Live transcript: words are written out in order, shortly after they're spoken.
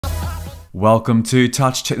Welcome to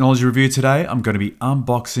Touch Technology Review. Today I'm going to be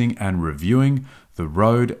unboxing and reviewing the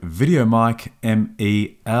Rode VideoMic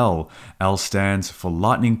MEL. L stands for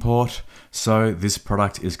Lightning Port, so this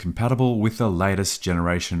product is compatible with the latest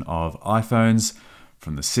generation of iPhones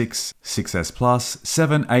from the 6, 6S Plus,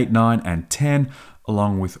 7, 8, 9 and 10,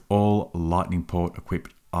 along with all Lightning Port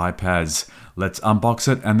equipped iPads. Let's unbox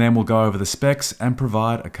it and then we'll go over the specs and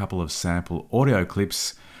provide a couple of sample audio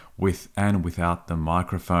clips with and without the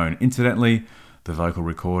microphone. Incidentally, the vocal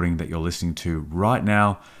recording that you're listening to right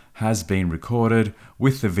now has been recorded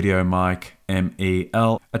with the VideoMic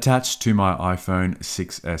MEL attached to my iPhone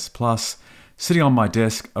 6S Plus, sitting on my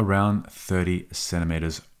desk around 30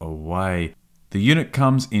 centimeters away. The unit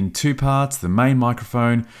comes in two parts: the main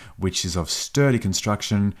microphone, which is of sturdy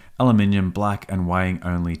construction, aluminium, black, and weighing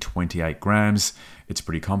only 28 grams. It's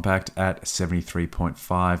pretty compact at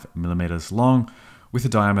 73.5 millimeters long, with a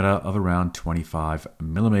diameter of around 25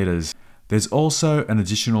 millimeters. There's also an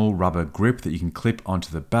additional rubber grip that you can clip onto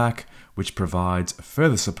the back, which provides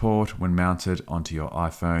further support when mounted onto your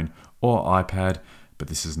iPhone or iPad, but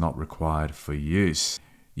this is not required for use.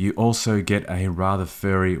 You also get a rather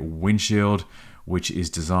furry windshield, which is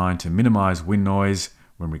designed to minimize wind noise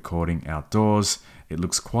when recording outdoors. It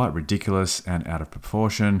looks quite ridiculous and out of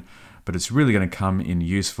proportion, but it's really going to come in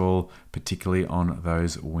useful, particularly on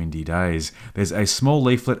those windy days. There's a small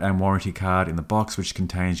leaflet and warranty card in the box which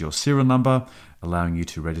contains your serial number, allowing you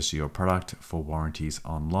to register your product for warranties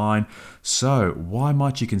online. So why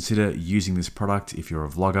might you consider using this product if you're a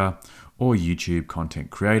vlogger or YouTube content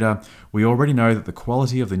creator? We already know that the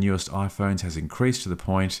quality of the newest iPhones has increased to the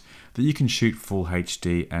point that you can shoot full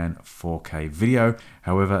HD and 4K video.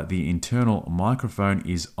 However, the internal microphone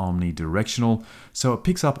is omnidirectional, so it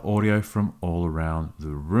picks up audio from all around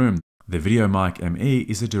the room. The VideoMic ME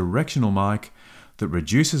is a directional mic that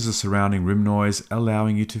reduces the surrounding room noise,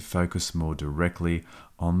 allowing you to focus more directly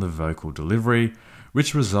on the vocal delivery,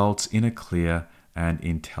 which results in a clear and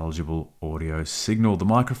intelligible audio signal. The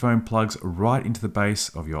microphone plugs right into the base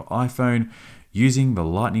of your iPhone using the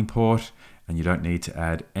Lightning port, and you don't need to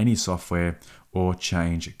add any software or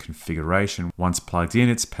change configuration. Once plugged in,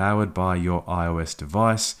 it's powered by your iOS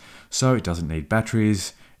device, so it doesn't need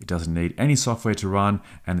batteries, it doesn't need any software to run,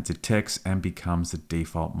 and it detects and becomes the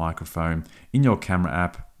default microphone in your camera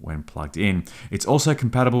app when plugged in. It's also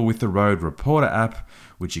compatible with the Rode Reporter app,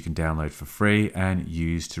 which you can download for free and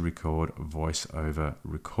use to record voiceover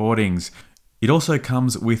recordings. It also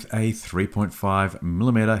comes with a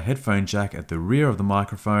 3.5mm headphone jack at the rear of the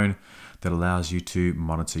microphone that allows you to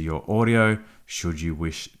monitor your audio should you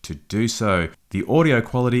wish to do so. The audio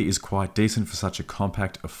quality is quite decent for such a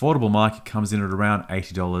compact, affordable mic. It comes in at around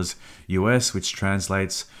 $80 US, which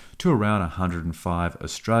translates to around 105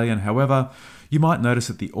 Australian. However, you might notice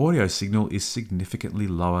that the audio signal is significantly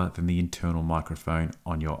lower than the internal microphone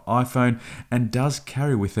on your iPhone and does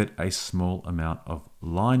carry with it a small amount of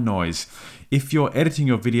line noise. If you're editing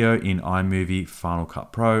your video in iMovie, Final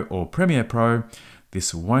Cut Pro or Premiere Pro,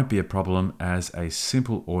 this won't be a problem, as a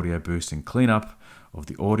simple audio boost and cleanup of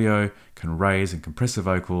the audio can raise and compress the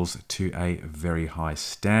vocals to a very high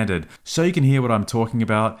standard. So you can hear what I'm talking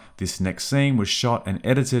about. This next scene was shot and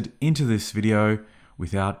edited into this video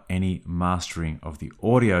without any mastering of the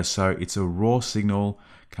audio. So it's a raw signal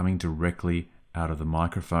coming directly out of the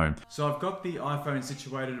microphone. So I've got the iPhone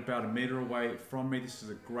situated about 1 meter away from me. This is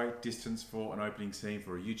a great distance for an opening scene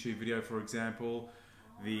for a YouTube video, for example.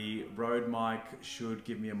 The Rode mic should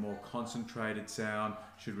give me a more concentrated sound,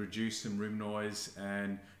 should reduce some room noise,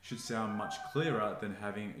 and should sound much clearer than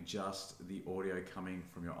having just the audio coming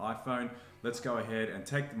from your iPhone. Let's go ahead and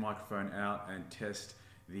take the microphone out and test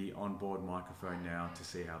the onboard microphone now to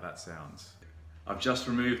see how that sounds. I've just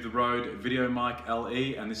removed the Rode VideoMic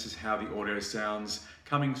LE, and this is how the audio sounds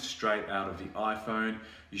coming straight out of the iPhone.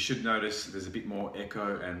 You should notice there's a bit more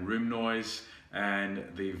echo and room noise, and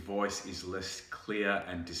the voice is less clear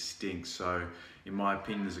and distinct. So in my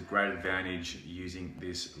opinion, there's a great advantage using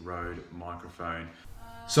this Rode microphone.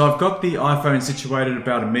 So I've got the iPhone situated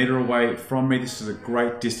about 1 meter away from me. This is a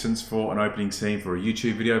great distance for an opening scene for a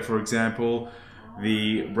YouTube video, for example.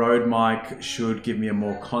 The Rode mic should give me a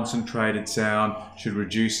more concentrated sound, should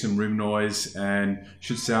reduce some room noise, and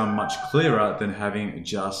should sound much clearer than having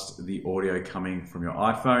just the audio coming from your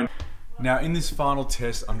iPhone. Now in this final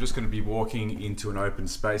test, I'm just going to be walking into an open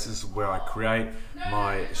space. This is where I create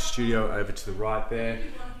my studio over to the right there.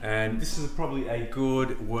 And this is probably a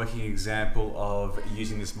good working example of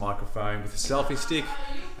using this microphone with a selfie stick.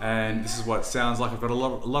 And this is what it sounds like. I've got a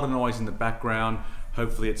lot of noise in the background.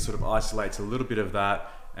 Hopefully it sort of isolates a little bit of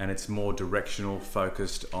that and it's more directional,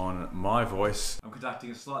 focused on my voice. I'm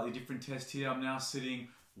conducting a slightly different test here. I'm now sitting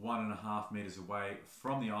 1.5 meters away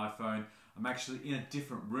from the iPhone. I'm actually in a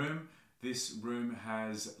different room. This room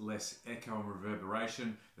has less echo and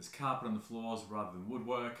reverberation. There's carpet on the floors rather than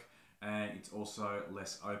woodwork, and it's also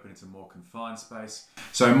less open. It's a more confined space.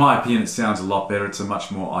 So in my opinion, it sounds a lot better. It's a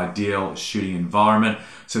much more ideal shooting environment.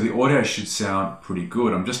 So the audio should sound pretty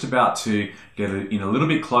good. I'm just about to get it in a little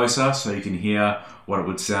bit closer so you can hear what it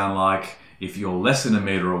would sound like if you're less than a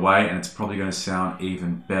meter away, and it's probably going to sound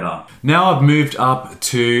even better. Now I've moved up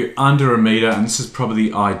to under a meter, and this is probably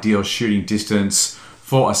the ideal shooting distance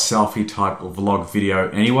for a selfie type of vlog video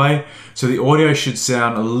anyway. So the audio should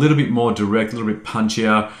sound a little bit more direct, a little bit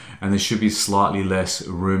punchier, and there should be slightly less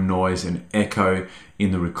room noise and echo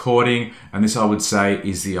in the recording. And this, I would say,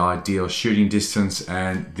 is the ideal shooting distance,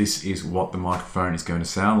 and this is what the microphone is going to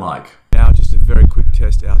sound like. Now just a very quick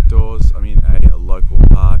test outdoors. I'm in a local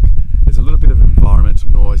park. There's a little bit of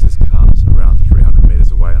environmental noise. There's cars around 300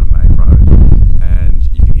 meters away on a main road, and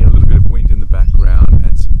you can hear a little bit of wind in the background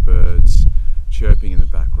and some birds chirping in the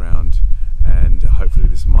background, and hopefully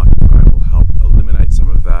this microphone will help eliminate some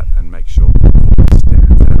of that and make sure the voice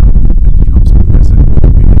stands out and becomes present.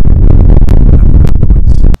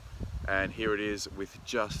 And here it is with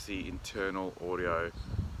just the internal audio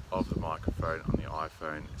of the microphone on the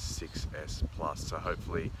iPhone 6s Plus. So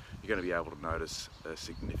hopefully you're going to be able to notice a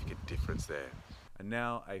significant difference there. And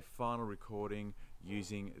now a final recording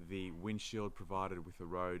using the windshield provided with the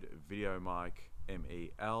Rode VideoMic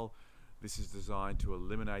MEL. This is designed to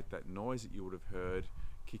eliminate that noise that you would have heard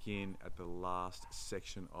kick in at the last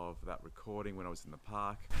section of that recording when I was in the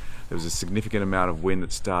park. There was a significant amount of wind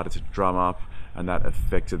that started to drum up, and that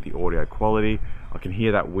affected the audio quality. I can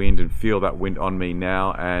hear that wind and feel that wind on me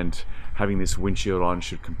now, and having this windshield on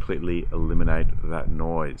should completely eliminate that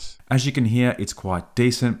noise. As you can hear, it's quite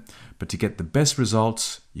decent, but to get the best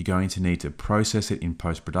results, you're going to need to process it in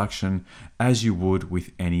post-production as you would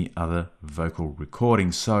with any other vocal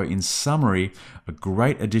recording. So in summary, a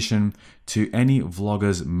great addition to any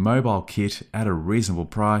vlogger's mobile kit at a reasonable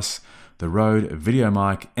price. The Rode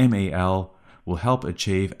VideoMic MEL will help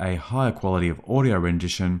achieve a higher quality of audio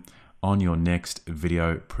rendition on your next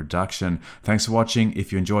video production. Thanks for watching.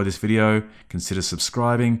 If you enjoyed this video, consider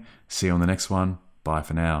subscribing. See you on the next one. Bye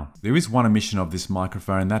for now. There is one omission of this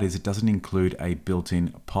microphone, that is it doesn't include a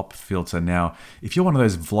built-in pop filter. Now, if you're one of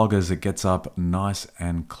those vloggers that gets up nice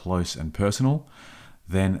and close and personal,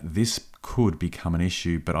 then this could become an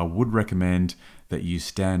issue, but I would recommend that you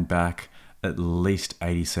stand back at least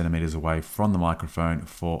 80 centimeters away from the microphone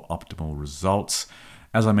for optimal results.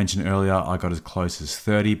 As I mentioned earlier, I got as close as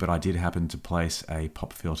 30, but I did happen to place a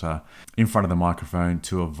pop filter in front of the microphone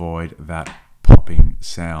to avoid that popping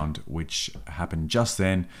sound, which happened just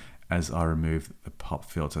then as I removed the pop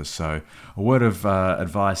filter. So a word of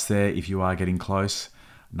advice there if you are getting close.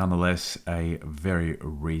 Nonetheless, a very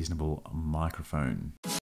reasonable microphone.